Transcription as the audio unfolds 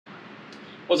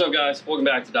What's up, guys? Welcome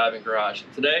back to Dive In Garage.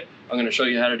 Today I'm going to show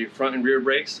you how to do front and rear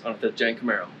brakes on a 5th gen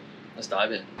Camaro. Let's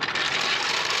dive in.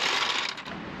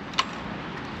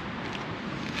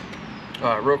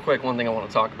 Real quick, one thing I want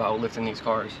to talk about lifting these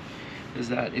cars is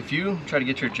that if you try to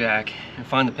get your jack and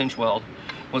find the pinch weld,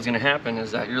 what's going to happen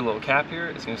is that your little cap here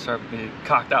is going to start being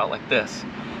cocked out like this,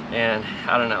 and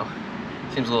I don't know,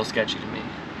 seems a little sketchy to me.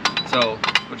 So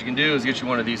what you can do is get you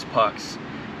one of these pucks.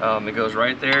 It goes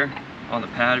right there on the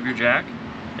pad of your jack,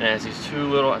 and it has these two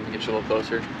little, I'm going to get you a little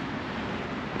closer,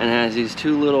 and it has these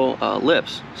two little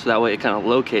lips, so that way it kind of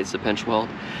locates the pinch weld.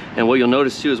 And what you'll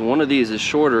notice too is one of these is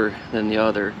shorter than the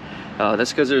other.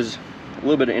 That's because there's a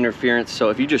little bit of interference, so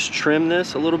if you just trim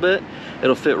this a little bit,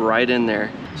 it'll fit right in there.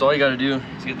 So all you got to do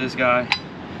is get this guy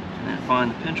and then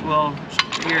find the pinch weld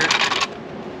here,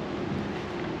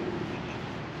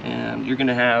 and you're going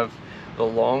to have the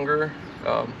longer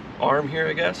arm here,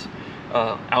 I guess,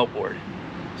 outboard.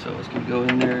 So it's going to go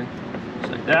in there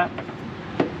just like that.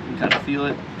 You can kind of feel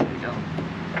it. There you go.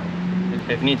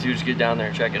 If you need to, just get down there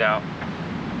and check it out.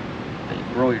 Then you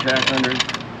can roll your jack under.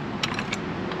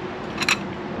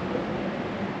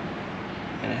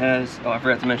 And it has, oh, I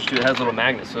forgot to mention too, it has little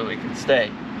magnets so it can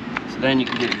stay. So then you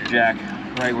can get your jack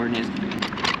right where it needs to be.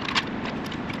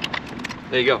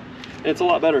 There you go. And it's a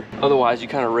lot better. Otherwise, you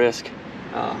kind of risk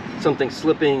something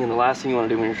slipping, and the last thing you want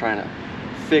to do when you're trying to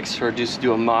fix or just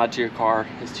do a mod to your car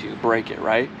is to break it,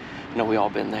 right? You know, we all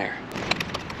been there.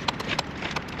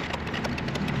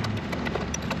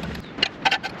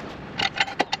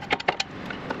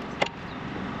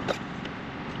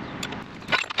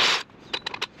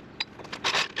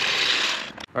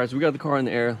 All right, so we got the car in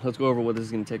the air. Let's go over what this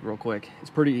is going to take real quick. It's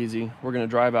pretty easy. We're going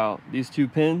to drive out these two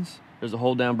pins. There's a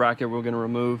hold down bracket we're going to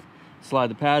remove, slide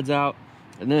the pads out,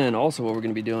 and then also what we're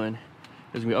going to be doing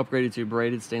is we upgraded to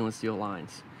braided stainless steel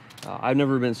lines. I've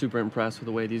never been super impressed with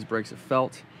the way these brakes have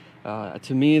felt.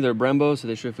 To me, they're Brembo, so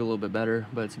they should feel a little bit better.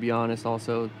 But to be honest,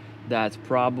 also, that's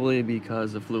probably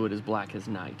because the fluid is black as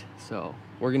night. So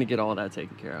we're gonna get all that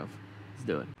taken care of. Let's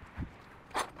do it.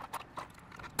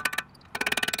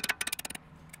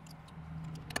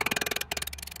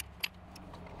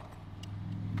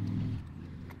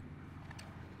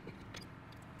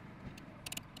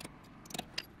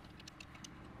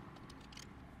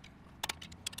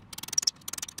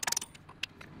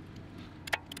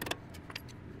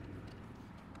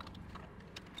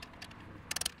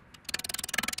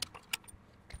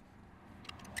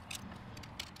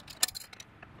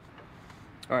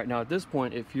 All right, now at this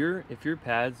point, if your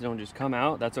pads don't just come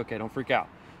out, that's okay, don't freak out.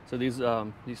 So these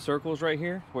circles right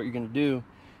here, what you're gonna do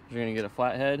is you're gonna get a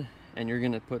flathead, and you're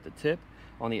gonna put the tip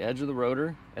on the edge of the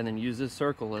rotor, and then use this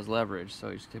circle as leverage. So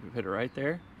you just put it right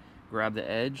there, grab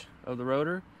the edge of the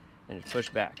rotor, and you push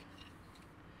back.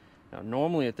 Now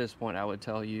normally at this point, I would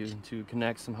tell you to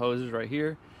connect some hoses right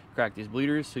here, crack these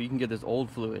bleeders, so you can get this old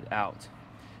fluid out.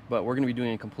 But we're gonna be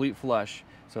doing a complete flush,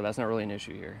 so that's not really an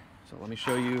issue here. So let me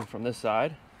show you from this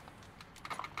side.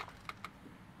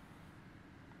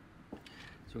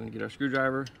 So we're gonna get our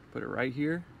screwdriver, put it right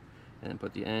here, and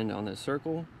put the end on this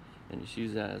circle, and just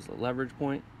use that as the leverage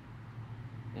point,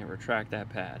 and retract that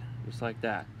pad, just like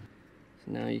that.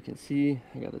 So now you can see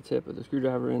I got the tip of the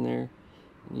screwdriver in there,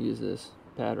 and use this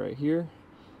pad right here.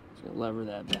 Just gonna lever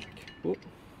that back. Whoop.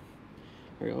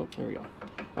 There we go, there we go.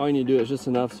 All you need to do is just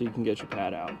enough so you can get your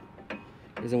pad out.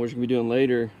 Because then what you're gonna be doing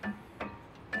later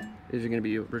is you're going to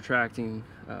be retracting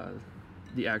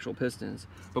the actual pistons.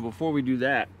 But before we do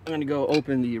that, I'm going to go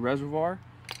open the reservoir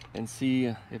and see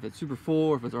if it's super full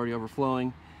or if it's already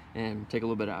overflowing, and take a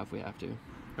little bit out if we have to. All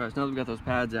right, so now that we've got those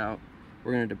pads out,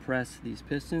 we're going to depress these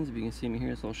pistons. If you can see me here,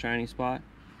 this little shiny spot.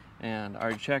 And I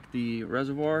already checked the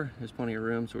reservoir. There's plenty of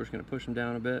room, so we're just going to push them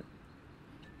down a bit.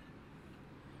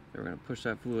 We're going to push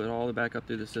that fluid all the way back up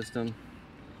through the system.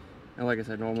 And like I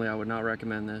said, normally I would not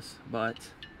recommend this, but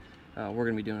we're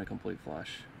going to be doing a complete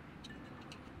flush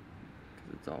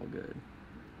because it's all good.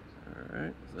 All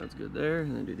right, so that's good there.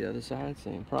 And then do the other side,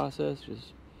 same process,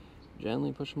 just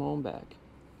gently push them on back.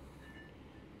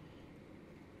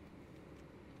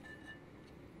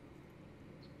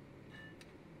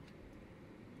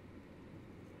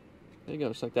 There you go,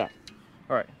 just like that.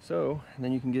 All right, so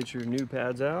then you can get your new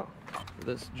pads out. For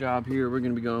this job here, we're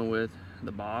going to be going with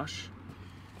the Bosch,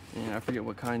 and I forget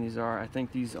what kind these are. I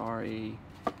think these are a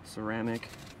ceramic,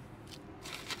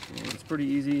 and it's pretty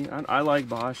easy. I like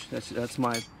Bosch. That's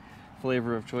my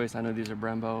flavor of choice. I know these are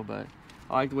Brembo, but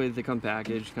I like the way that they come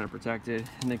packaged, kind of protected,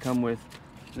 and they come with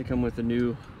a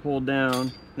new hold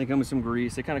down. They come with some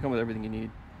grease. They kind of come with everything you need.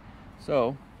 So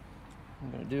what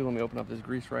I'm gonna do, let me open up this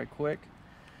grease right quick.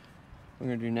 What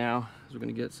we're gonna do now is we're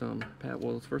gonna get some pad.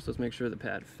 Well, first let's make sure the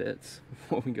pad fits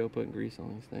before we go putting grease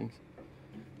on these things.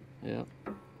 Yep,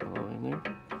 all in there.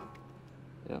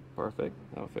 Yep, perfect.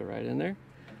 That'll fit right in there.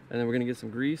 And then we're gonna get some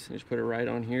grease and just put it right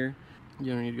on here.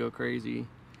 You don't need to go crazy.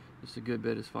 Just a good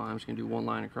bit is fine. I'm just gonna do one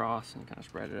line across and kind of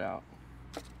spread it out.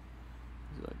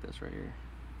 Like this right here.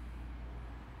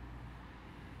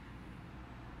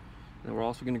 And we're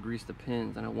also gonna grease the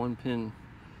pins. I know one pin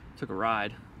took a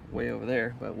ride way over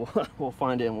there, but we'll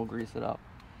find it and we'll grease it up.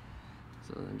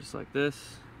 So then just like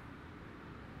this,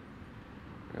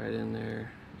 right in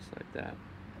there, just like that.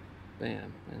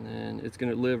 Bam. And then it's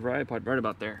gonna live right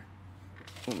about there.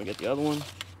 Let me get the other one.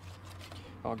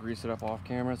 I'll grease it up off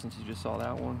camera since you just saw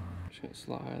that one. Just gonna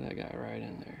slide that guy right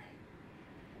in there.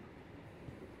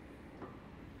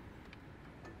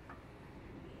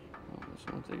 Oh, this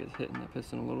one, I think it's hitting that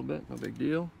piston a little bit, no big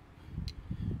deal.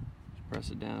 Press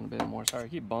it down a bit more. Sorry, I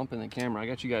keep bumping the camera. I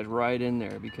got you guys right in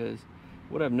there because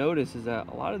what I've noticed is that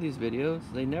a lot of these videos,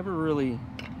 they never really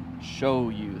show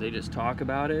you. They just talk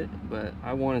about it, but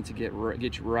I wanted to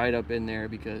get you right up in there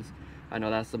because I know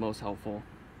that's the most helpful.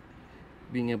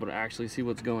 Being able to actually see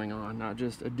what's going on, not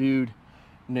just a dude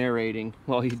narrating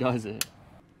while he does it.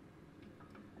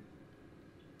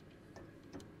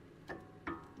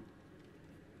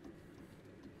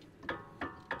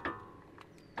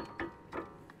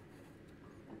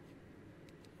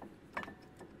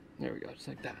 There we go, just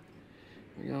like that.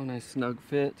 There we go, nice snug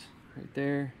fit right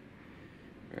there,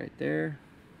 right there.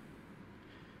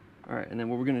 All right, and then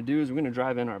what we're gonna do is we're gonna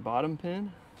drive in our bottom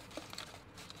pin.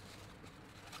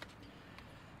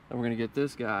 And we're gonna get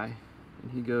this guy,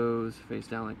 and he goes face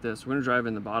down like this. We're gonna drive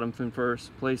in the bottom pin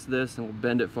first, place this, and we'll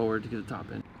bend it forward to get the top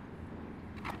pin.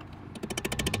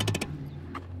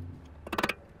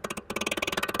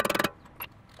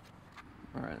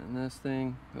 All right, and this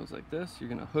thing goes like this. You're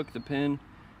gonna hook the pin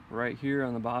right here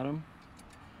on the bottom,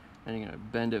 and you're gonna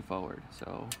bend it forward.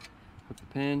 So hook the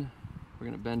pin, we're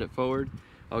gonna bend it forward.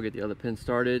 I'll get the other pin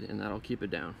started, and that'll keep it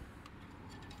down.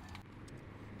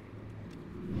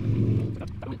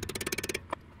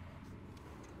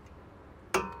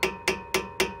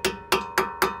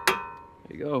 There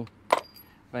you go.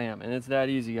 Bam, and it's that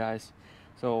easy, guys.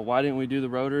 So why didn't we do the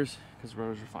rotors? Because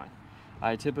rotors are fine.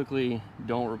 I typically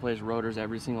don't replace rotors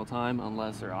every single time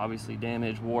unless they're obviously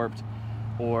damaged, warped,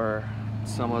 or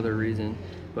some other reason.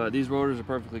 But these rotors are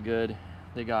perfectly good.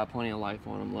 They got plenty of life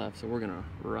on them left, so we're gonna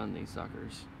run these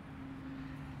suckers.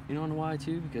 You know why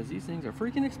too? Because these things are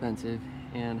freaking expensive,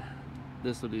 and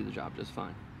this will do the job just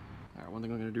fine. All right, one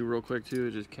thing I'm gonna do real quick too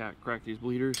is just crack these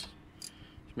bleeders.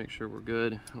 Just make sure we're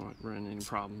good. I don't want to run into any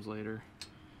problems later.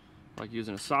 Like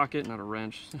using a socket, not a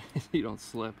wrench, so you don't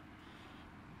slip.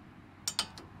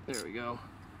 There we go.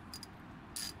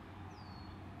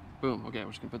 Boom. Okay, we're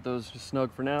just gonna put those just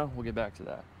snug for now. We'll get back to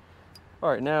that. All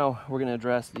right, now we're gonna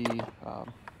address the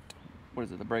what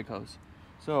is it? The brake hose.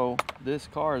 So this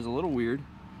car is a little weird.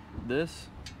 This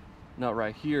nut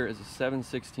right here is a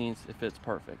 7/16. It fits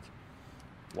perfect.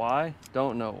 Why?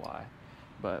 Don't know why.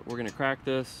 But we're gonna crack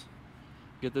this,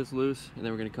 get this loose, and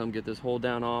then we're gonna come get this hold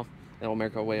down off, and we'll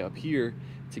make our way up here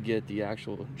to get the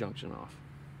actual junction off.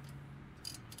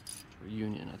 Or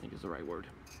union, I think is the right word.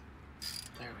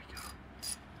 There we go.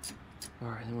 All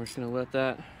right, then we're just gonna let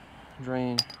that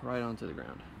drain right onto the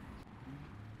ground.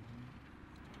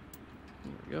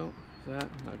 There we go. That,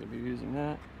 I'm not gonna be using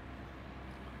that.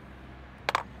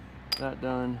 That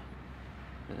done.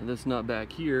 And this nut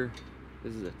back here,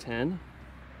 this is a 10.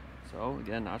 So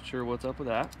again, not sure what's up with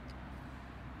that.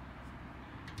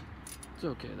 It's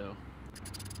okay though.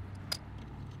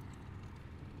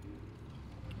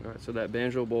 All right, so that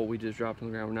banjo bolt we just dropped on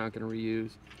the ground, we're not gonna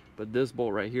reuse, but this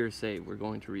bolt right here is safe. We're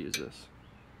going to reuse this.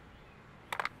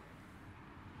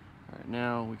 All right,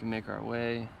 now we can make our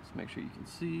way. Let's make sure you can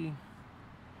see.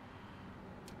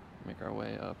 Make our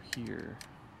way up here,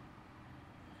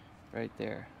 right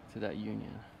there to that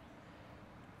union.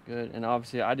 Good, and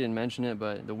obviously I didn't mention it,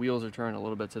 but the wheels are turned a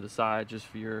little bit to the side just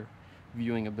for your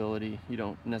viewing ability. You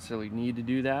don't necessarily need to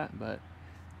do that, but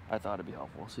I thought it'd be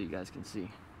helpful so you guys can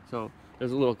see. So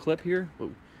there's a little clip here.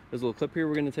 Ooh, there's a little clip here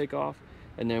we're gonna take off,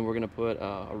 and then we're gonna put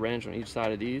a wrench on each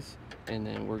side of these, and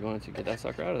then we're going to get that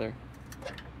sucker out of there.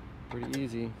 Pretty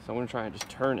easy. So I'm gonna try and just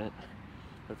turn it.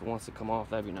 If it wants to come off,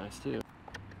 that'd be nice too.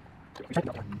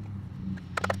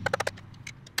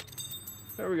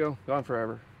 There we go, gone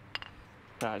forever.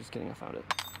 Nah, just kidding, I found it.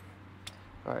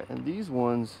 All right, and these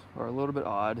ones are a little bit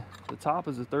odd. The top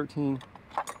is a 13,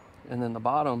 and then the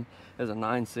bottom is a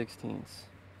 9/16.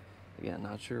 Again,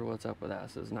 not sure what's up with that.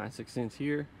 It says 9/16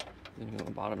 here, then you go on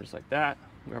the bottom just like that.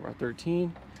 Grab our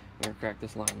 13, we're gonna crack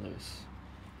this line loose.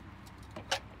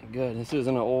 Good. This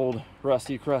isn't an old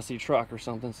rusty crusty truck or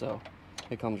something, so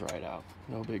it comes right out.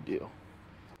 No big deal.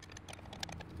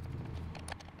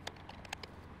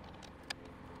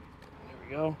 There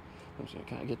we go. I'm just gonna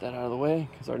kind of get that out of the way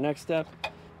because our next step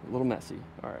a little messy.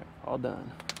 All right, all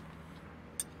done.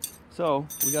 So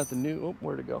we got the new, oh,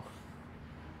 where'd it go?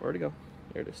 Where'd it go?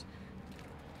 There it is.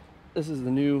 This is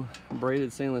the new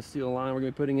braided stainless steel line we're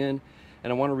gonna be putting in,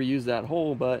 and I want to reuse that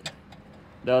hole, but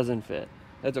doesn't fit.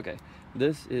 That's okay.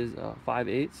 This is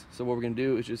 5/8, so what we're gonna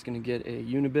do is just gonna get a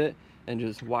unibit and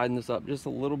just widen this up just a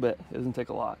little bit. It doesn't take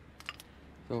a lot.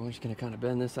 So we're just gonna kind of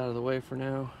bend this out of the way for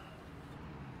now.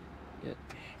 Get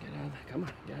out of the, come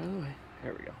on, get out of the way.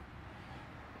 There we go.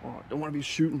 Oh, don't want to be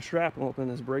shooting shrapnel up in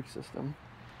this brake system.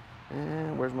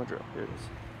 And where's my drill? Here it is.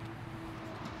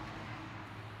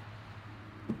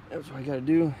 That's what I gotta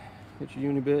do. Get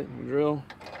your unibit, your drill,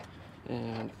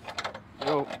 and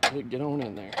go get on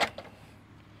in there.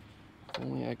 If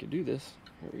only I could do this.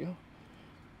 Here we go.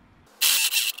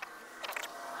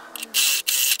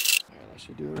 Alright, that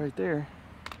should do it right there.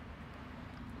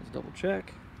 Let's double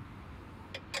check.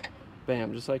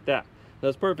 Bam, just like that.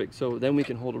 That's perfect. So then we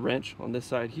can hold a wrench on this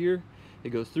side here. It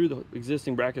goes through the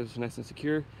existing bracket, it's nice and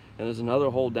secure. And there's another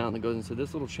hole down that goes into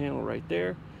this little channel right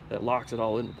there that locks it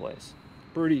all into place.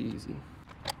 Pretty easy.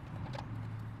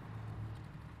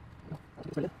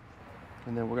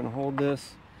 And then we're gonna hold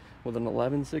this with an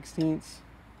 11/16.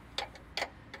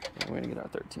 And we're gonna get our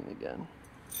 13 again.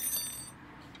 Just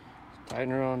tighten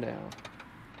her on down.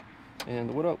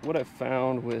 And what I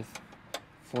found with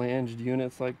flanged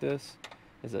units like this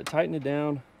is that tighten it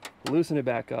down, loosen it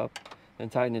back up,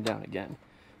 and tighten it down again.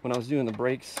 When I was doing the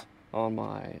brakes on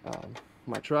my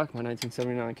my truck, my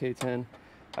 1979 K10,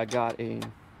 I got a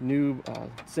new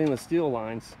stainless steel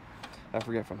lines. I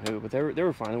forget from who, but they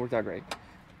were fine. They worked out great.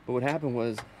 But what happened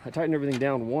was I tightened everything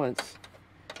down once,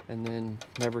 and then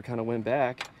never kind of went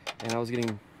back, and I was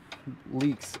getting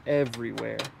leaks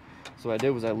everywhere. So what I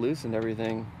did was I loosened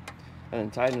everything and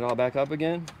then tightened it all back up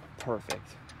again.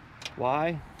 Perfect.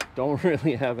 Why? Don't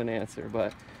really have an answer,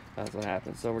 but that's what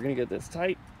happens. So we're gonna get this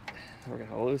tight. We're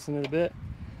gonna loosen it a bit.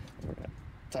 We're gonna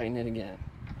tighten it again.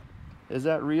 Is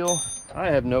that real? I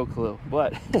have no clue,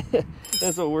 but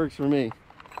that's what works for me.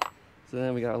 So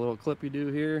then we got a little clip you do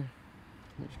here.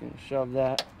 I'm just gonna shove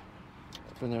that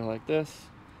up in there like this,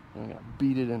 and I'm gonna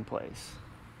beat it in place.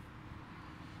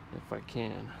 If I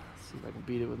can. Let's see if I can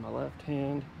beat it with my left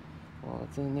hand while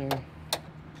it's in there.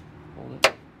 Hold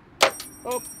it.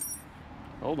 Oh!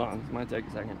 Hold on, this might take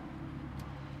a second.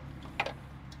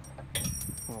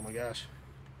 Oh my gosh.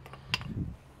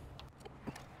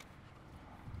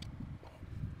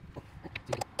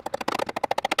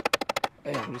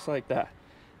 Bam, just like that.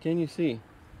 Can you see?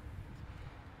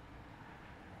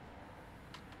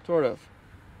 Sort of.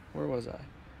 Where was I?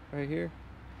 Right here?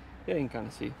 Yeah, you can kind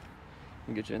of see. I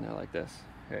can get you in there like this.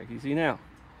 Okay, can you see now?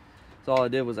 So all I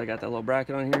did was I got that little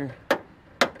bracket on here,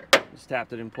 just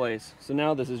tapped it in place. So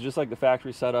now this is just like the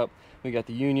factory setup. We got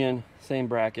the union, same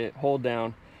bracket, hold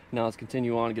down. Now let's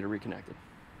continue on and get it reconnected.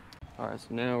 All right, so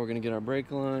now we're gonna get our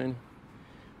brake line.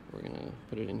 We're gonna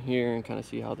put it in here and kind of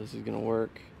see how this is gonna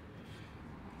work.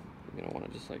 You're gonna want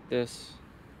it just like this.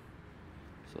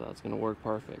 So that's gonna work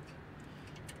perfect.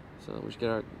 So we just get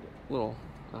our little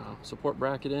support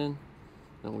bracket in,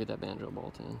 and we'll get that banjo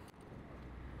bolt in.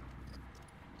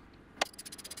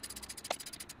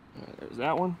 All right, there's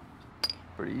that one.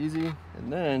 Pretty easy.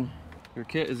 And then your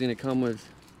kit is gonna come with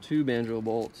 2 banjo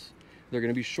bolts. They're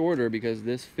gonna be shorter because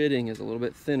this fitting is a little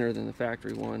bit thinner than the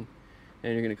factory one.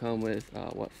 And you're gonna come with,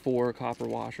 4 copper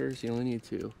washers. You only need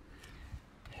 2.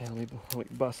 And let me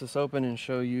bust this open and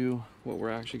show you what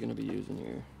we're actually gonna be using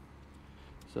here.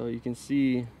 So you can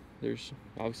see there's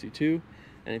obviously 2.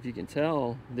 And if you can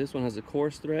tell, this one has a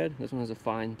coarse thread, this one has a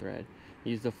fine thread.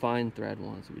 Use the fine thread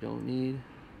one, so we don't need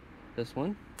this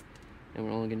one. And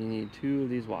we're only gonna need 2 of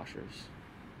these washers.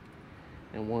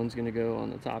 And one's gonna go on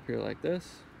the top here like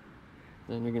this.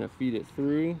 Then you're gonna feed it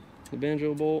through the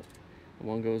banjo bolt, and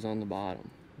one goes on the bottom.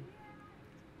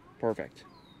 Perfect.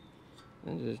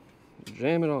 And just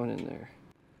jam it on in there.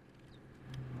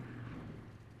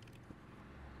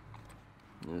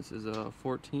 And this is a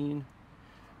 14.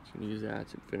 Just gonna use that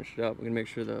to finish it up. We're gonna make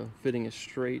sure the fitting is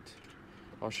straight.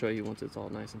 I'll show you once it's all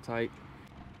nice and tight.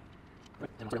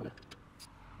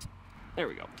 There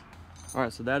we go. All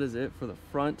right, so that is it for the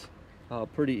front.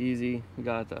 Pretty easy. We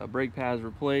got the brake pads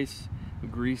replaced. We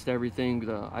greased everything.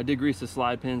 I did grease the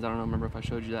slide pins. I don't remember if I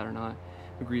showed you that or not.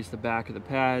 We greased the back of the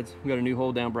pads. We got a new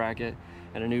hold down bracket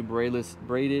and a new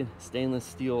braided stainless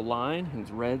steel line. And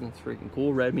it's red. It's freaking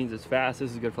cool. Red means it's fast.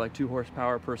 This is good for like 2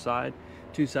 horsepower per side.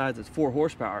 2 sides, it's 4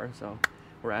 horsepower. So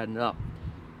we're adding it up.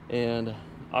 And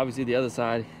obviously the other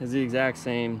side is the exact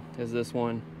same as this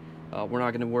one. We're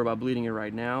not going to worry about bleeding it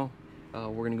right now.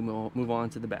 We're going to move on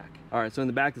to the back. All right, so in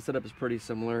the back, the setup is pretty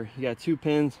similar. You got 2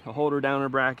 pins, a holder downer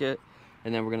bracket,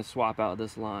 and then we're going to swap out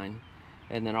this line.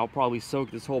 And then I'll probably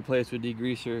soak this whole place with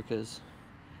degreaser because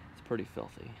it's pretty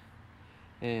filthy.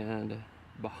 And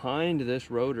behind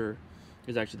this rotor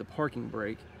is actually the parking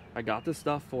brake. I got the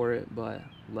stuff for it, but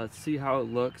let's see how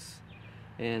it looks.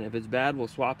 And if it's bad, we'll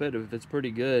swap it. If it's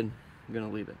pretty good, I'm gonna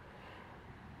leave it.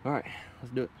 All right,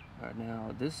 let's do it. All right,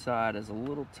 now this side is a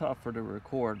little tougher to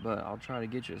record, but I'll try to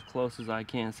get you as close as I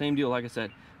can. Same deal, like I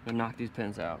said, I'm gonna knock these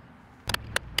pins out.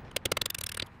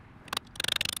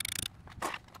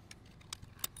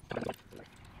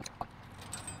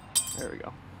 There we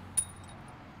go.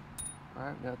 All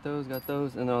right, got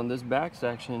those. And on this back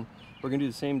section, we're gonna do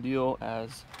the same deal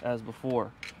as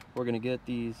before. We're gonna get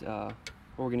these,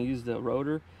 we're gonna use the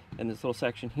rotor and this little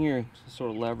section here to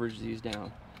sort of leverage these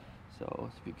down.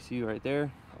 So if you can see right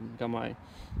there, I've got my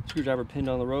screwdriver pinned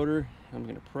on the rotor. I'm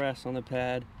gonna press on the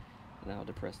pad and I'll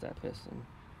depress that piston.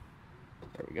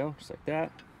 There we go, just like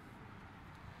that.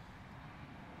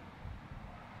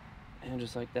 And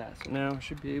just like that. So now I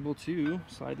should be able to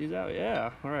slide these out. Yeah,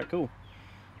 all right, cool.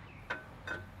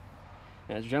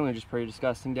 Yeah, it's generally just pretty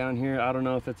disgusting down here. I don't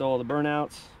know if it's all the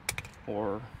burnouts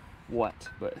or what,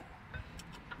 but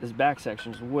this back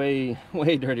section is way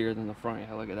dirtier than the front.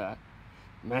 Yeah, look at that.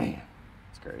 Man,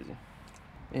 it's crazy.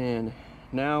 And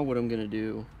now what I'm gonna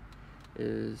do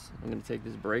is I'm gonna take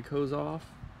this brake hose off,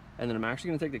 and then I'm actually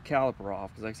gonna take the caliper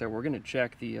off, because like I said, we're gonna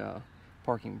check the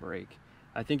parking brake.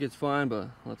 I think it's fine, but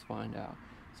let's find out.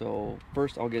 So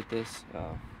first I'll get this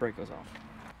brake hose off.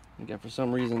 Again, for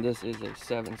some reason this is a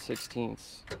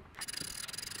 7/16.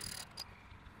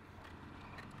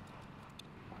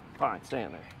 Fine, stay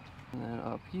in there. And then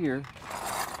up here,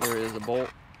 there is a bolt.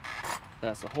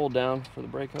 That's the hold down for the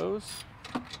brake hose.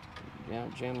 Yeah,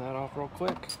 jam that off real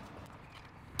quick.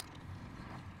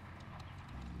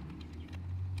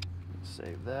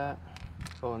 Save that.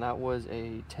 Oh, and that was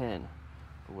a 10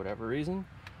 for whatever reason.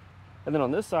 And then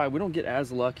on this side, we don't get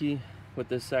as lucky with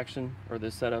this section or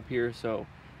this setup here. So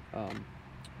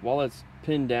while it's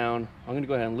pinned down, I'm gonna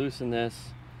go ahead and loosen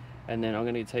this, and then I'm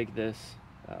gonna take this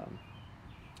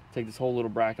whole little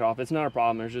bracket off. It's not a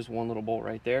problem, there's just one little bolt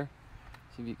right there.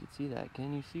 See if you can see that.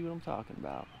 Can you see what I'm talking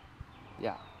about?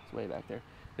 Yeah, it's way back there.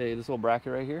 Hey, this little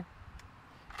bracket right here,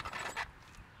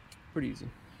 pretty easy.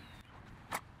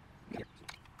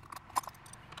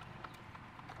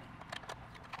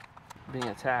 Being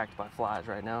attacked by flies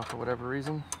right now for whatever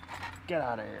reason. Get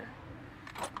out of here.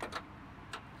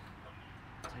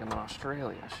 It's like I'm in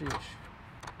Australia, sheesh.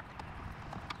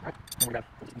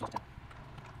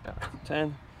 Got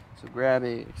 10, so grab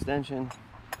a extension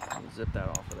and zip that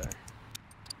off of there.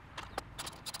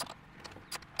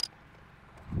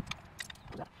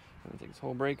 I'm gonna take this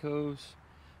whole brake hose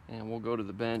and we'll go to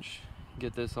the bench,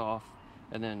 get this off,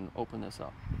 and then open this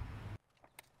up.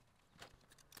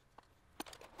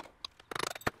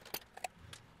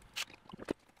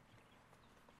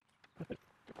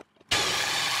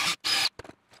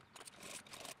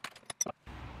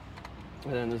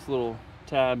 And then this little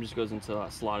tab just goes into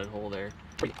a slotted hole there.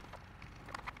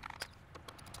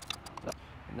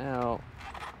 Now,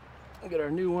 look at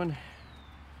our new one.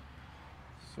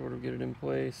 Sort of get it in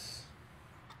place.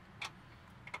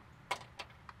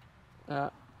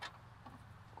 There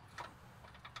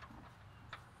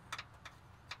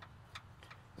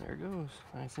it goes,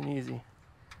 nice and easy.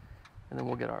 And then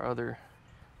we'll get our other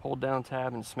hold down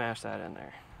tab and smash that in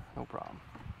there, no problem.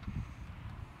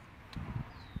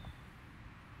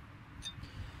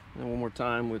 And one more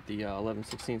time with the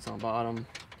 11/16 on bottom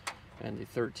and the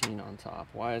 13 on top.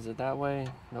 Why is it that way?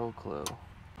 No clue.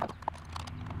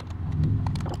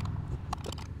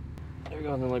 There we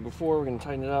go. And then like before, we're going to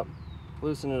tighten it up,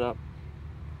 loosen it up,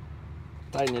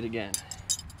 tighten it again.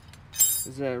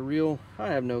 Is that real? I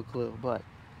have no clue, but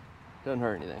it doesn't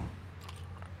hurt anything.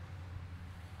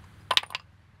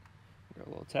 Got a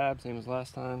little tab, same as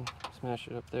last time. Smash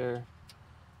it up there.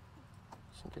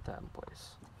 Just get that in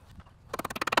place.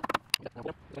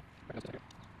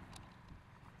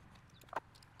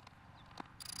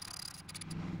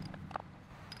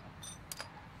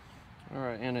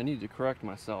 Alright, and I need to correct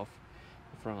myself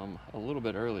from a little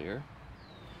bit earlier.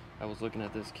 I was looking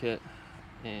at this kit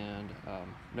and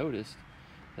noticed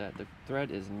that the thread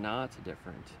is not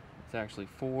different. It's actually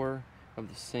 4 of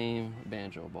the same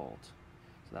banjo bolt.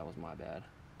 So that was my bad.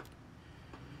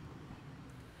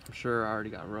 I'm sure I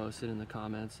already got roasted in the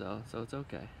comments, so it's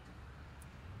okay.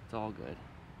 It's all good.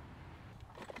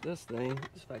 This thing,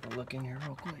 just if I can look in here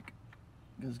real quick,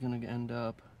 is gonna end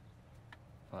up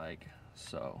like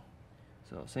so.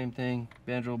 So same thing,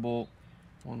 banjo bolt,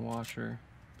 one washer,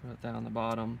 put it down the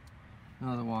bottom,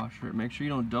 another washer. Make sure you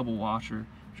don't double washer.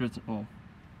 Well,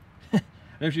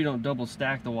 make sure you don't double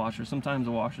stack the washer. Sometimes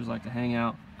the washers like to hang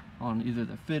out on either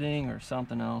the fitting or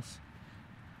something else,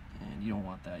 and you don't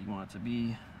want that. You want it to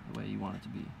be the way you want it to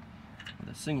be, with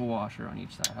a single washer on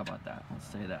each side. How about that? Let's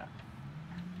say that.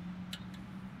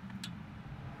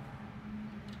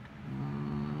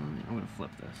 I'm going to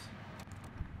flip this.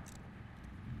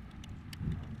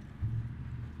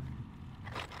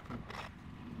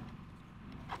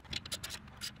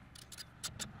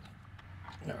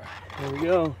 All right, there we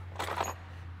go.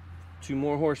 2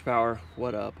 more horsepower.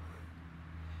 What up?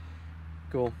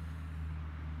 Cool.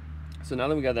 So now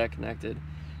that we got that connected,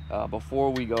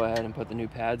 before we go ahead and put the new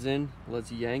pads in,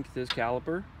 let's yank this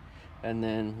caliper, and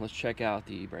then let's check out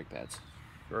the brake pads,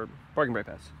 or parking brake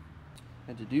pads.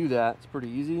 And to do that, it's pretty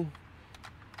easy.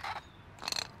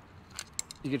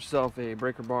 You get yourself a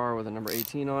breaker bar with a number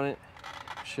 18 on it.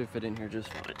 Should fit in here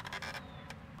just fine.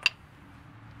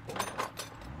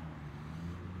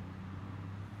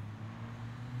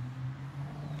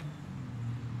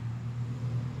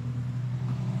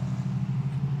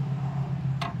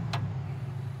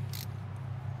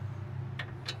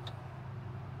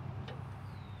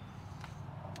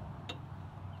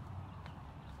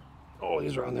 Oh,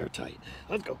 these are on there tight.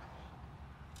 Let's go.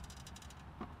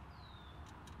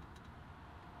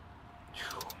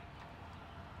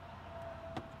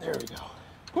 There we go.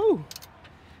 Woo!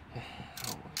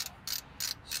 Oh,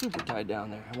 super tight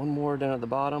down there. One more down at the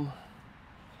bottom.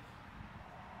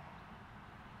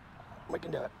 We can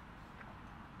do it.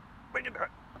 We can do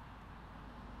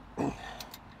it.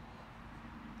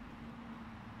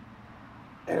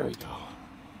 There we go.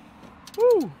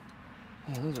 Woo!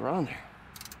 Yeah, those are on there.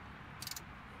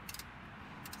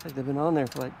 It's like they've been on there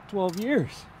for like 12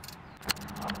 years.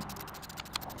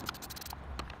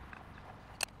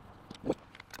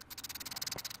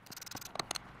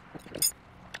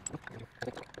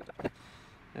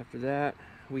 After that,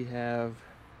 we have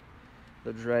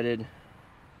the dreaded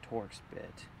Torx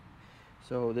bit.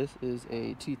 So this is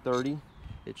a T30.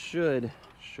 It should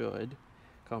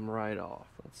come right off.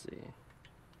 Let's see.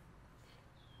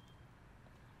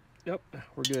 Yep,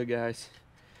 we're good, guys.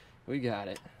 We got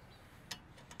it.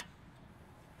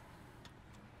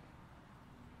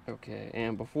 Okay,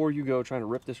 and before you go trying to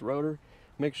rip this rotor,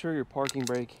 make sure your parking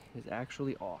brake is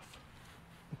actually off.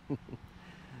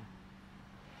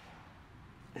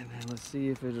 And then let's see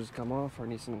if it just come off or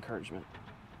needs some encouragement.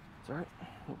 It's alright,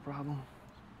 no problem.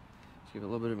 Just give it a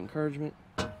little bit of encouragement.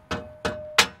 Right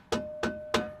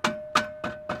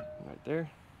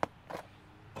there.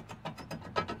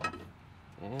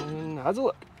 And how's it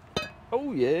look?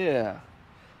 Oh yeah,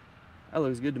 that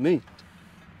looks good to me.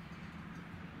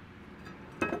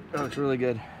 That looks really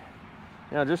good.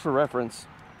 Now, just for reference,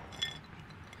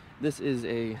 this is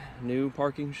a new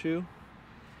parking shoe,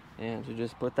 and to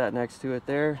just put that next to it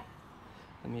there.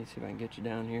 Let me see if I can get you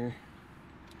down here.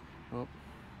 Oh,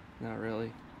 not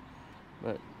really,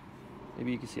 but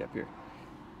maybe you can see up here.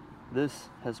 This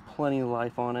has plenty of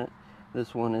life on it.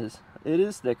 This one is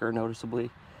thicker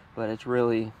noticeably, but it's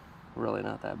really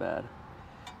not that bad.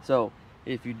 So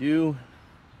if you do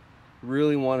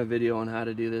really want a video on how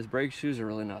to do this, brake shoes are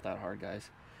really not that hard, guys.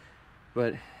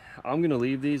 But I'm gonna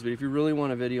leave these, but if you really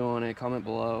want a video on it, comment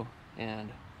below,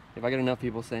 and if I get enough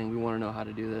people saying we want to know how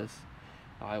to do this,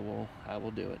 I will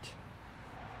do it.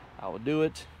 I will do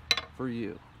it for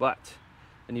you, but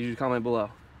I need you to comment below.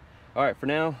 All right, for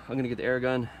now, I'm gonna get the air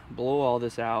gun, blow all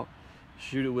this out,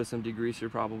 shoot it with some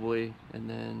degreaser probably, and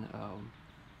then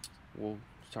we'll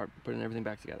start putting everything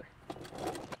back together.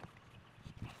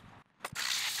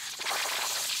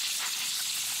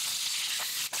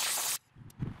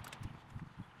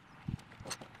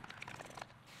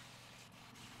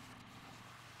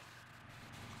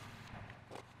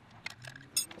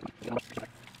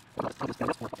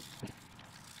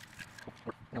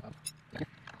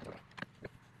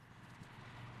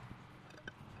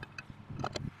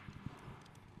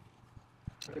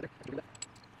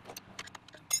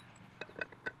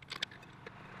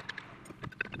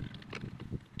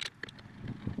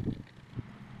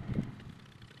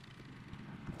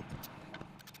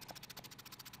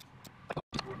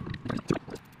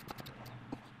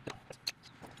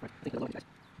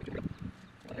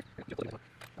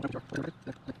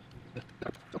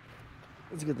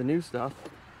 Let's get the new stuff.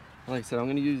 Like I said,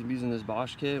 I'm using this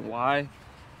Bosch kit. Why?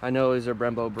 I know these are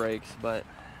Brembo brakes, but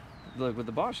look, with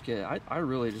the Bosch kit, I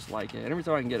really just like it. And every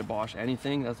time I can get a Bosch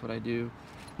anything, that's what I do.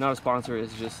 Not a sponsor,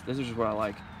 it's just, this is just what I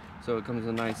like. So it comes in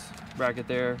a nice bracket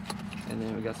there, and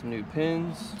then we got some new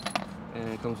pins,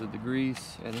 and it comes with the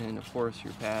grease, and then of course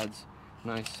your pads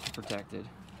nice and protected.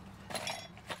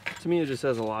 To me, it just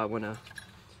says a lot when a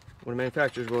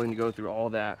manufacturer is willing to go through all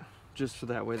that just so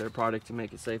that way their product to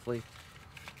make it safely.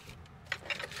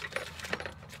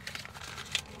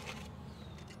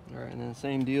 All right, and then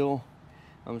same deal.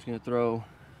 I'm just gonna throw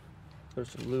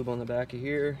some lube on the back of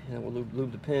here, and we'll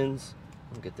lube the pins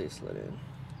and get these slid in.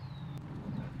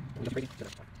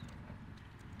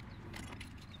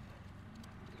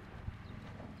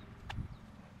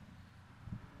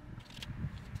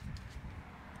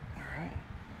 All right,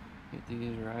 get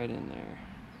these right in there.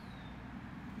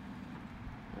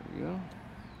 There we go.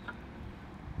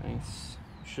 Nice.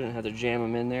 Shouldn't have to jam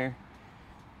them in there.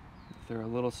 If they're a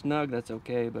little snug, that's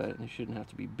okay, but you shouldn't have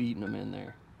to be beating them in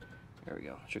there. There we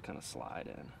go. It should kind of slide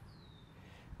in.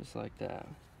 Just like that.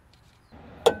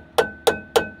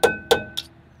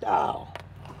 Ow!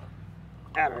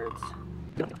 That hurts.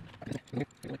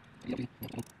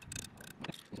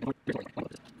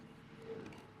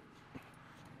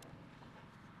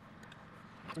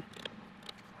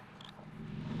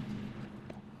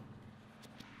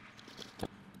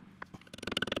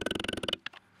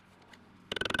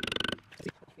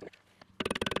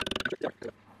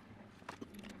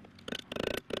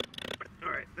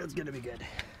 Alright, that's gonna be good.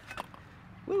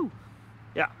 Woo!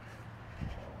 Yeah.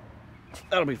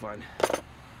 That'll be fun. Let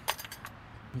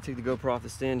me take the GoPro off the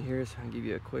stand here so I can give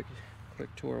you a quick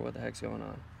tour of what the heck's going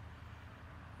on.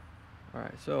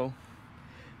 Alright, so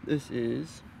this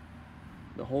is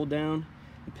the hold down,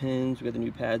 the pins, we got the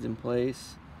new pads in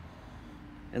place,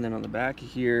 and then on the back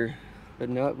here, the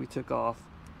nut we took off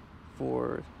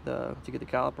to get the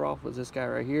caliper off was this guy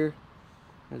right here.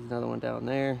 There's another one down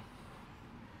there.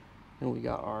 And we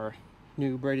got our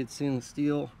new braided stainless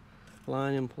steel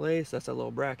line in place. That's a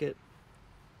little bracket.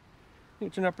 I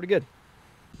think it turned out pretty good.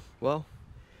 Well,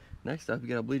 next up, you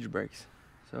got bleed your brakes.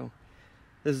 So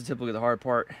this is typically the hard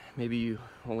part. Maybe you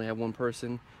only have one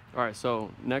person. All right, so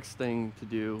next thing to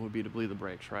do would be to bleed the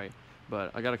brakes, right?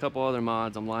 But I got a couple other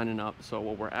mods I'm lining up. So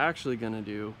what we're actually gonna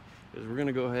do is we're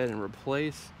gonna go ahead and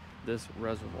replace this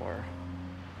reservoir.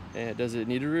 And does it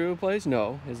need to be replaced?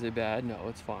 No. Is it bad? No,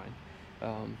 it's fine.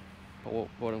 But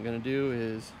what I'm gonna do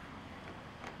is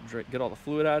get all the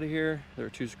fluid out of here. There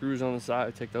are 2 screws on the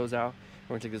side, take those out.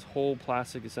 We're gonna take this whole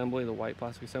plastic assembly, the white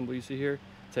plastic assembly you see here,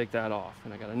 take that off.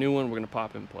 And I got a new one we're gonna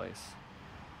pop in place.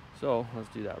 So let's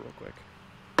do that real quick.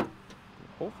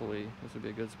 Hopefully this will be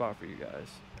a good spot for you guys.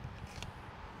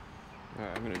 All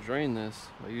right, I'm gonna drain this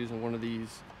by using one of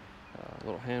these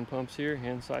little hand pumps here,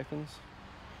 hand siphons.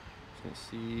 Just gonna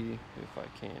see if I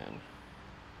can.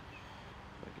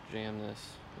 If I could jam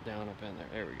this down up in there.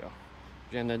 There we go.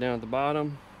 Jam that down at the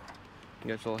bottom. You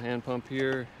got your little hand pump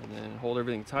here, and then hold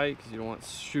everything tight because you don't want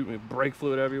shooting brake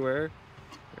fluid everywhere.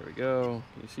 There we go.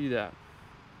 Can you see that?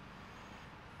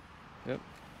 Yep.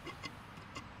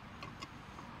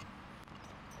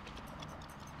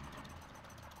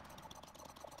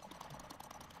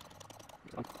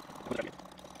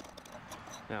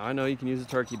 Now I know you can use a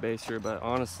turkey baster, but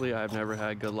honestly I've never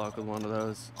had good luck with one of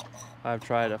those. I've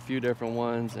tried a few different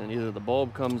ones and either the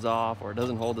bulb comes off or it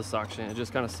doesn't hold the suction. It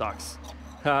just kind of sucks.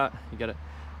 Ha, you get it.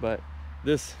 But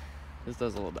this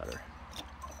does a little better.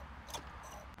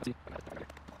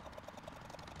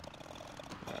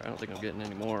 Alright, I don't think I'm getting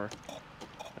any more.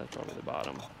 That's probably the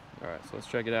bottom. Alright, so let's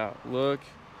check it out. Look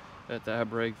at that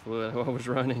brake fluid I was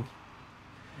running.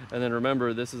 And then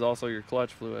remember, this is also your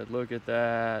clutch fluid. Look at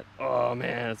that. Oh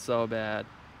man, it's so bad.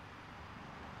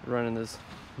 Running this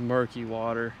murky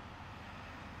water.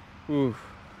 Ooh,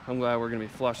 I'm glad we're gonna be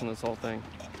flushing this whole thing.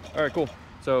 All right, cool.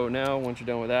 So now once you're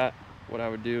done with that, what I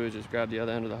would do is just grab the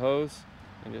other end of the hose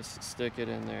and just stick it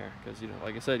in there. Because, you know,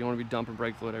 like I said, you want to be dumping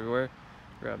brake fluid everywhere.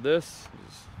 Grab this,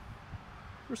 just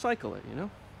recycle it, you know?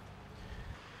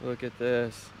 Look at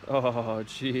this. Oh,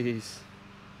 jeez.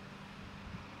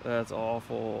 That's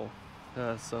awful.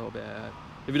 That's so bad.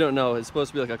 If you don't know, it's supposed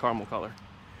to be like a caramel color.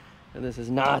 And this is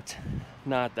not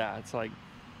that. It's like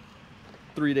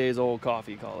 3 days old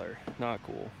coffee color. Not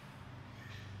cool.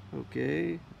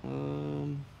 Okay.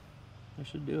 I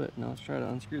should do it. Now let's try to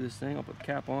unscrew this thing. I'll put the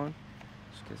cap on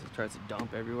just in case it tries to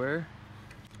dump everywhere.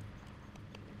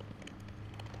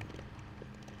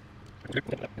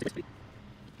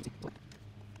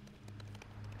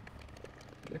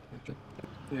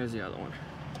 There's the other one.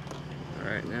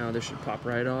 Alright, now this should pop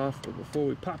right off, but before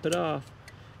we pop it off,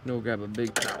 we'll grab a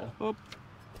big towel. Oh,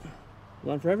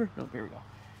 on forever? Oh, here we go.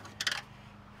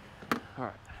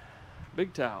 Alright,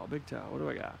 big towel, big towel. What do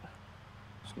I got?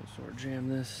 Just gonna sort of jam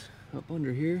this up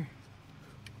under here.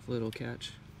 Hopefully it'll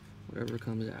catch whatever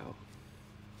comes out.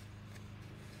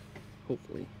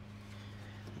 Hopefully.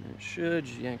 And it should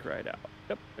yank right out.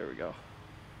 Yep, there we go.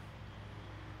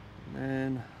 And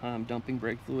then I'm dumping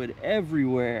brake fluid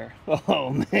everywhere.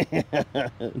 Oh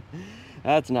man,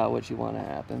 that's not what you want to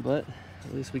happen, but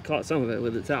at least we caught some of it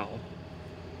with a towel.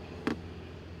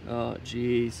 Oh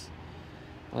geez.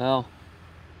 Well,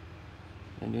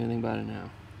 can't do anything about it now.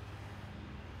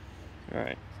 All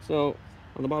right, so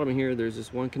on the bottom of here, there's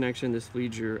this one connection. This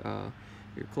feeds your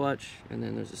clutch, and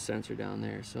then there's a sensor down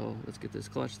there. So let's get this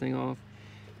clutch thing off,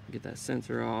 get that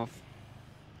sensor off.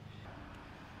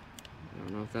 I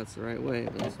don't know if that's the right way,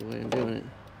 but that's the way I'm doing it.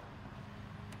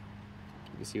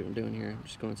 You can see what I'm doing here. I'm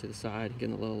just going to the side,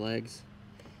 getting the little legs,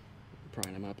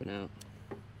 prying them up and out.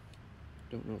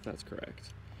 Don't know if that's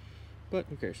correct, but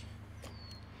who cares?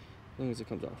 As long as it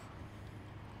comes off.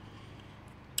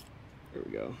 There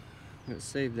we go. I'm gonna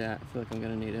save that. I feel like I'm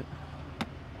gonna need it.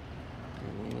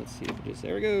 And let's see if it just,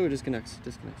 there we go, disconnects,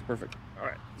 perfect. All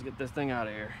right, let's get this thing out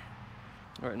of here.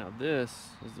 All right, now this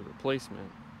is the replacement.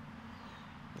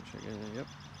 Make sure I get in there. Yep,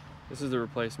 this is the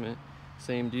replacement.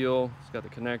 Same deal, it's got the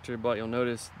connector, but you'll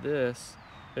notice this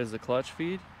is the clutch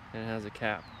feed and it has a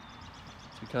cap.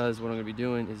 It's because what I'm gonna be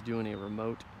doing is doing a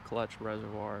remote clutch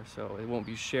reservoir, so it won't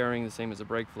be sharing the same as the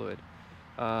brake fluid.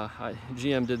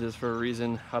 GM did this for a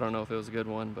reason. I don't know if it was a good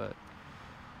one, but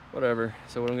whatever.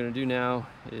 So what I'm gonna do now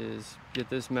is get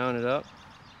this mounted up,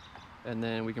 and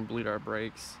then we can bleed our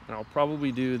brakes. And I'll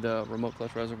probably do the remote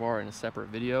clutch reservoir in a separate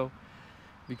video,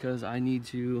 because I need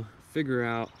to figure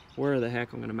out where the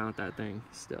heck I'm gonna mount that thing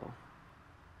still.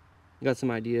 Got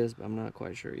some ideas, but I'm not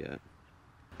quite sure yet.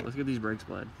 Let's get these brakes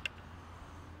bled.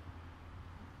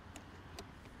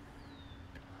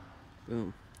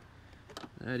 Boom.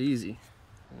 That easy.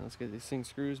 Now let's get these thing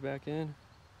screws back in.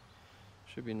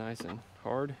 Should be nice and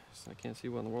hard, so I can't see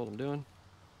what in the world I'm doing.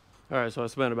 All right, so I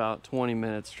spent about 20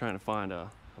 minutes trying to find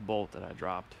a bolt that I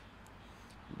dropped.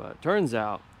 But turns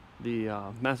out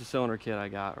the master cylinder kit I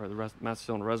got, or the master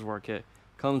cylinder reservoir kit,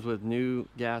 comes with new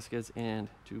gaskets and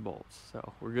 2 bolts.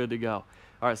 So we're good to go.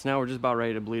 All right, so now we're just about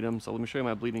ready to bleed them. So let me show you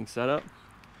my bleeding setup.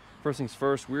 First things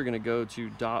first, we're gonna go to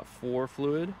 .4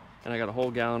 fluid, and I got a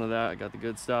whole gallon of that. I got the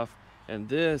good stuff. And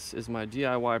this is my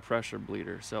DIY pressure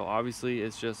bleeder. So obviously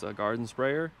it's just a garden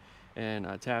sprayer, and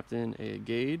I tapped in a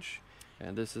gauge,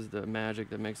 and this is the magic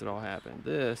that makes it all happen.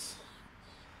 This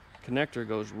connector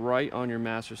goes right on your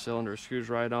master cylinder, screws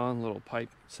right on, little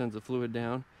pipe sends the fluid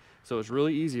down. So it's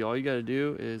really easy. All you got to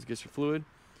do is get your fluid,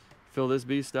 fill this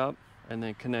beast up, and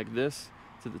then connect this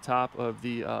to the top of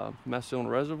the master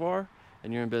cylinder reservoir,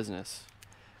 and you're in business.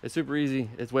 It's super easy.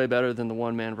 It's way better than the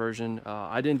one-man version.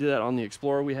 I didn't do that on the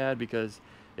Explorer we had because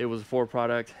it was a Ford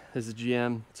product. This is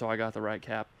GM, so I got the right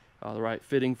cap, the right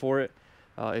fitting for it.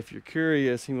 If you're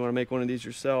curious and you want to make one of these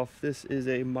yourself, this is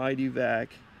a Mighty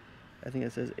Vac. I think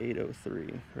it says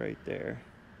 803 right there.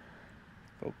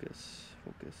 Focus.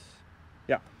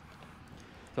 Yeah.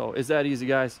 So it's that easy,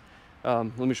 guys.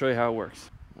 Let me show you how it works.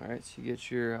 All right, so you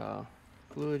get your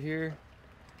fluid here.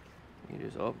 You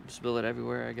just spill it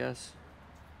everywhere, I guess.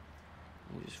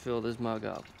 You just fill this mug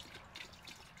up.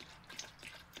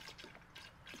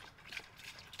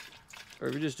 Or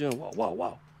if you're just doing,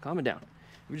 whoa, calm it down.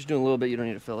 If you're just doing a little bit, you don't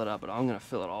need to fill it up, but I'm gonna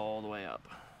fill it all the way up.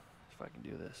 If I can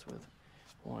do this with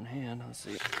one hand, let's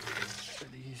see. Are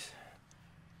these?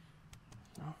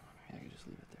 No, maybe I can just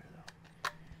leave it there though.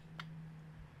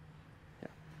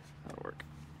 Yeah, that'll work.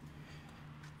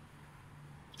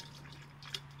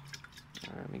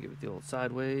 All right, let me give it the old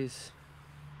sideways.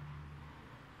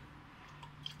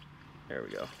 There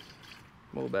we go.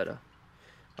 More better.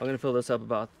 I'm gonna fill this up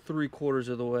about 3/4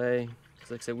 of the way.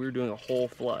 Because like I said, we were doing a whole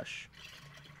flush.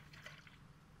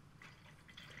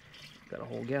 Got a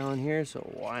whole gallon here, so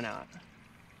why not?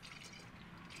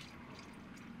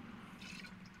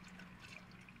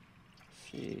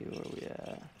 Let's see where we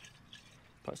at.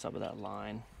 Probably top of that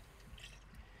line.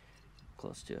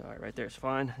 Close to, all right, right there is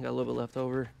fine. Got a little bit left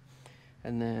over.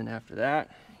 And then after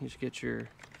that, you just get your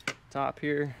top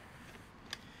here.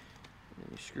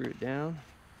 And you screw it down,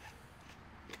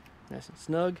 nice and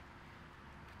snug,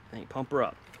 and you pump her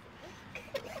up.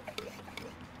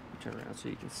 Turn around so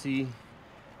you can see.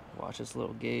 Watch this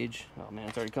little gauge. Oh man,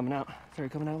 it's already coming out. It's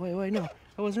already coming out. Wait, no,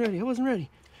 I wasn't ready.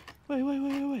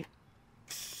 Wait.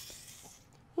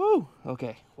 Woo!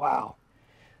 Okay, wow.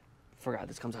 Forgot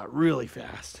this comes out really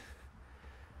fast.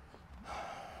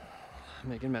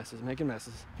 Making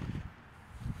messes.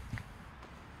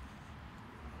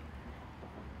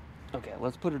 Okay,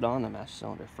 let's put it on the master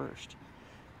cylinder first,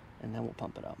 and then we'll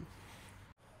pump it up.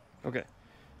 Okay,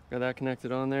 got that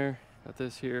connected on there. Got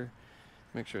this here.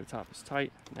 Make sure the top is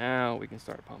tight. Now we can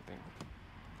start pumping.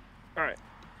 All right,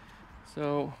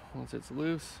 so once it's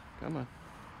loose, come on.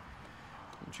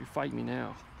 Don't you fight me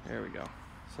now. There we go.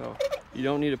 So you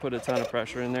don't need to put a ton of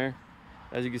pressure in there.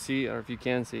 As you can see, or if you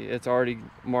can see, I'm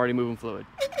already moving fluid.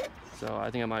 So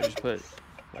I think I might just put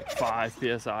like 5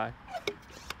 PSI,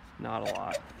 not a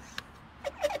lot.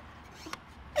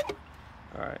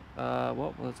 All right,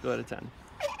 well, let's go ahead to 10.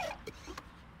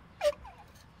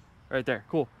 Right there,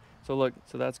 cool. So look,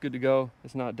 so that's good to go.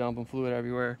 It's not dumping fluid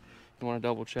everywhere. You want to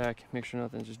double check, make sure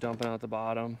nothing's just dumping out the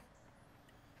bottom.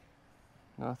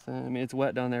 Nothing, I mean, it's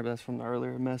wet down there, but that's from the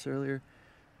mess earlier.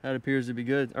 That appears to be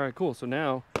good. All right, cool, so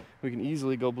now we can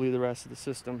easily go bleed the rest of the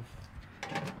system.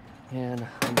 And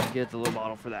I'm gonna get the little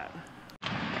bottle for that.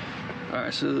 All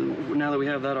right, so now that we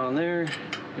have that on there,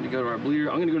 I'm gonna go to our bleeder.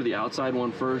 I'm gonna go to the outside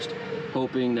one first,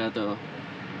 hoping that the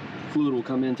fluid will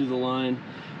come in through the line,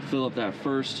 fill up that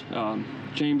first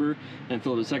chamber, and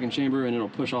fill up the second chamber, and it'll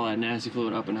push all that nasty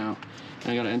fluid up and out.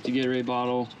 And I got an empty Airaid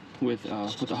bottle with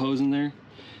the hose in there.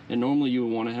 And normally you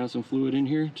would want to have some fluid in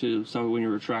here so when you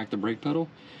retract the brake pedal,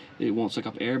 it won't suck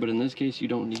up air, but in this case you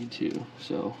don't need to.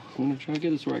 So I'm gonna try to get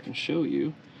this where I can show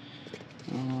you.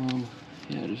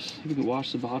 Yeah, just if you can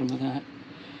watch the bottom of that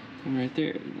and right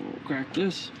there. And then we'll crack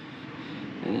this,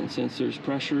 and then since there's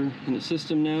pressure in the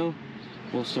system now,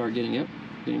 we'll start getting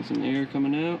some air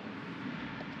coming out,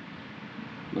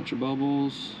 a bunch of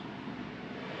bubbles,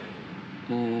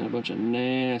 and a bunch of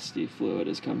nasty fluid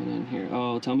is coming in here.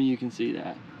 Oh, tell me you can see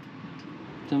that.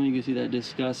 Tell me you can see that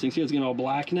disgusting. See, it's getting all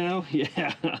black now.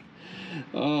 Yeah.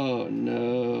 Oh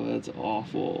no, that's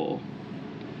awful.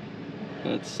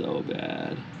 That's so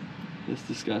bad. It's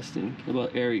disgusting.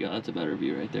 There you go, that's a better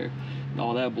view right there.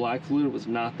 All that black fluid was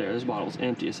not there. This bottle was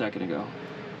empty a second ago.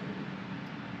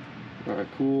 All right,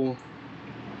 cool.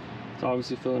 It's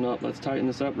obviously filling up. Let's tighten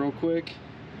this up real quick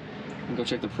and go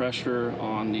check the pressure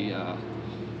on the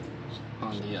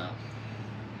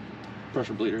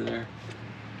pressure bleeder there.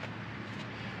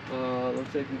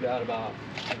 Looks like we got about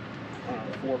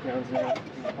 4 pounds in there.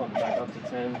 We'll pump it back up to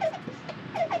 10.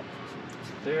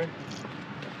 There.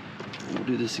 And we'll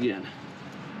do this again.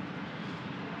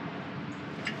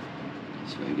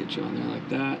 So I can get you on there like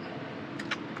that.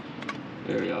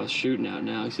 There we go, it's shooting out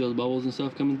now. You see those bubbles and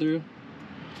stuff coming through?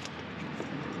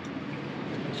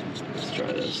 Let's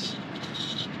try this.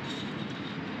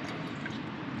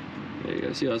 There you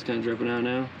go, see how it's kind of dripping out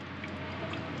now?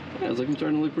 Yeah, it's looking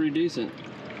starting to look pretty decent.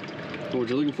 But what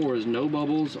you're looking for is no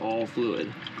bubbles, all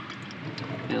fluid.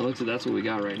 And it looks like that's what we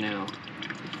got right now.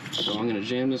 So I'm gonna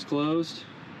jam this closed,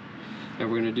 and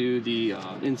we're gonna do the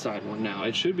inside one now.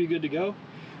 It should be good to go,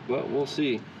 but we'll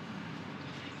see.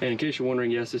 And in case you're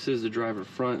wondering, yes, this is the driver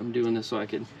front. I'm doing this so I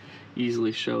can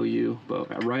easily show you.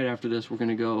 But right after this, we're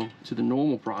gonna go to the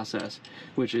normal process,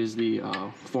 which is the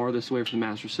farthest away from the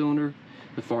master cylinder,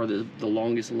 the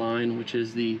longest line, which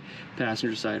is the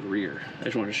passenger side rear. I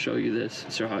just want to show you this,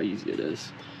 show how easy it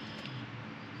is.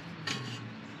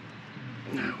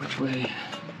 Now, which way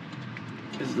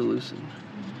is the loosen?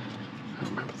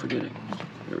 Oh, I'm forgetting.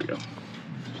 There we go.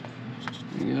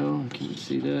 There you go. Can you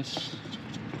see this?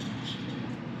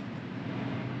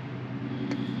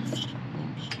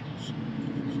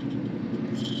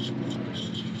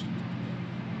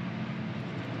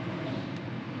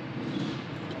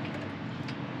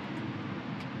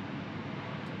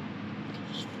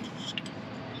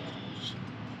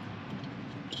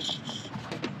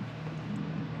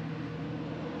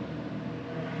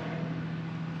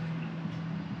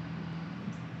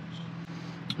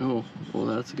 Oh, well,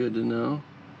 that's good to know.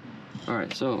 All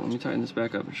right, so let me tighten this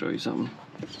back up and show you something.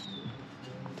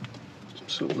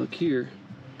 So look here,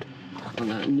 on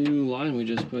that new line we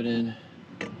just put in,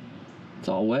 it's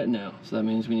all wet now, so that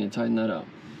means we need to tighten that up.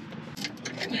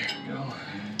 There we go.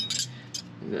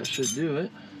 That should do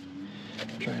it.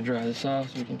 Try and dry this off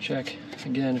so we can check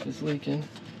again if it's leaking.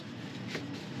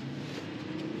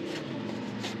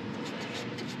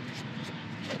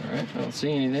 All right, I don't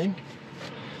see anything.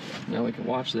 Now we can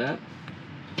watch that.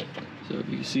 So if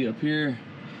you can see up here,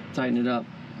 tighten it up.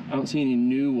 I don't see any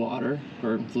new water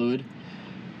or fluid.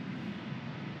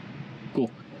 Cool.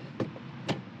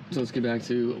 So let's get back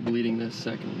to bleeding this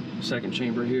second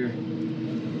chamber here.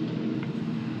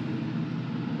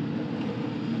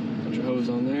 Put your hose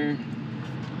on there.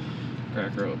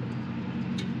 Crack her open.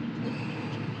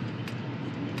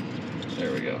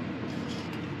 There we go.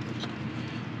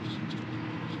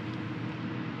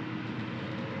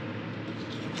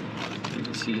 You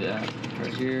can see that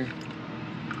right here.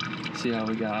 See how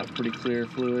we got pretty clear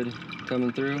fluid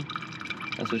coming through?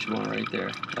 That's what you want right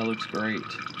there. That looks great.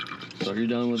 So you're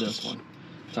done with this one.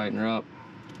 Tighten her up,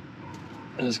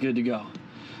 and it's good to go.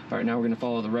 All right, now we're gonna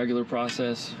follow the regular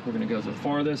process. We're gonna go to the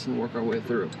farthest and work our way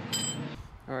through.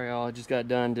 All right, y'all, I just got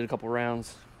done, did a couple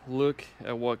rounds, look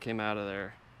at what came out of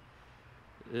there.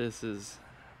 This is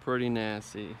pretty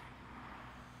nasty.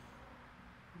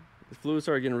 The fluid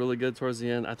started getting really good towards the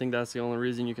end. I think that's the only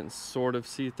reason you can sort of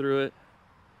see through it.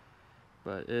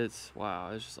 But it's,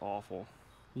 wow, it's just awful.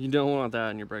 You don't want that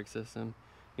in your brake system.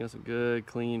 You want some good,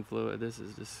 clean fluid. This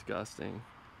is disgusting.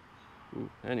 Ooh,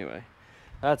 anyway,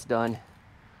 that's done.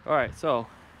 All right, so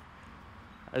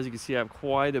as you can see, I have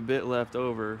quite a bit left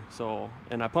over.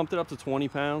 And I pumped it up to 20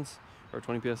 pounds or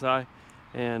 20 PSI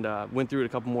and went through it a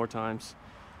couple more times.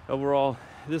 Overall,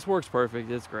 this works perfect.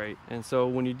 It's great. And so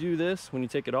when you do this, when you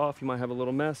take it off, you might have a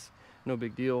little mess. No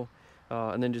big deal.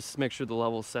 And then just make sure the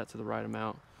level is set to the right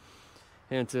amount.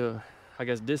 And to, I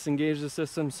guess, disengage the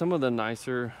system, some of the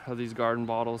nicer of these garden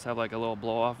bottles have like a little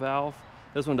blow-off valve.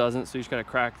 This one doesn't, so you just gotta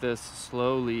crack this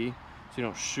slowly so you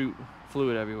don't shoot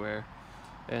fluid everywhere.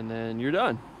 And then you're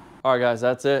done. All right, guys,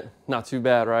 that's it. Not too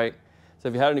bad, right? So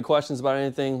if you had any questions about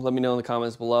anything, let me know in the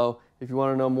comments below. If you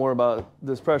want to know more about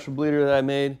this pressure bleeder that I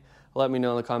made, let me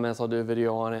know in the comments. I'll do a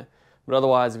video on it. But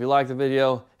otherwise, if you like the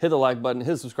video, hit the like button,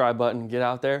 hit the subscribe button, get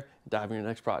out there, and dive into your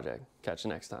next project. Catch you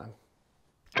next time.